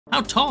How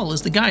tall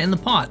is the guy in the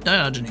pot,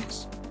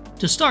 Diogenes?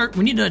 To start,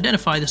 we need to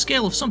identify the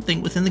scale of something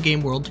within the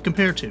game world to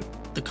compare to.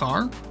 The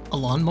car? A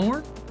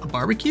lawnmower? A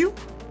barbecue?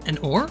 An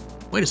ore?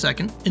 Wait a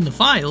second. In the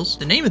files,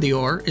 the name of the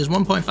ore is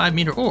 1.5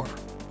 meter ore.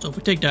 So if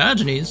we take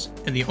Diogenes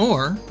and the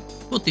ore,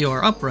 put the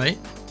ore upright,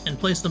 and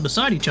place them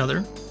beside each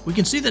other, we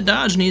can see that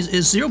Diogenes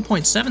is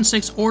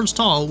 0.76 oars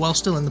tall while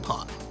still in the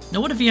pot. Now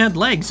what if he had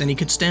legs and he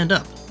could stand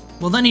up?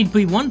 Well, then he'd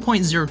be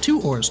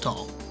 1.02 oars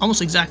tall,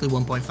 almost exactly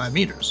 1.5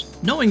 meters.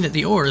 Knowing that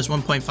the ore is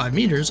 1.5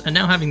 meters and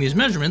now having these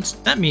measurements,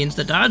 that means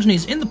that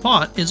Diogenes in the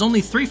pot is only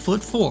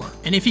 3'4",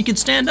 and if he could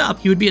stand up,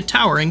 he would be a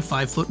towering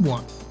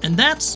 5'1". And that's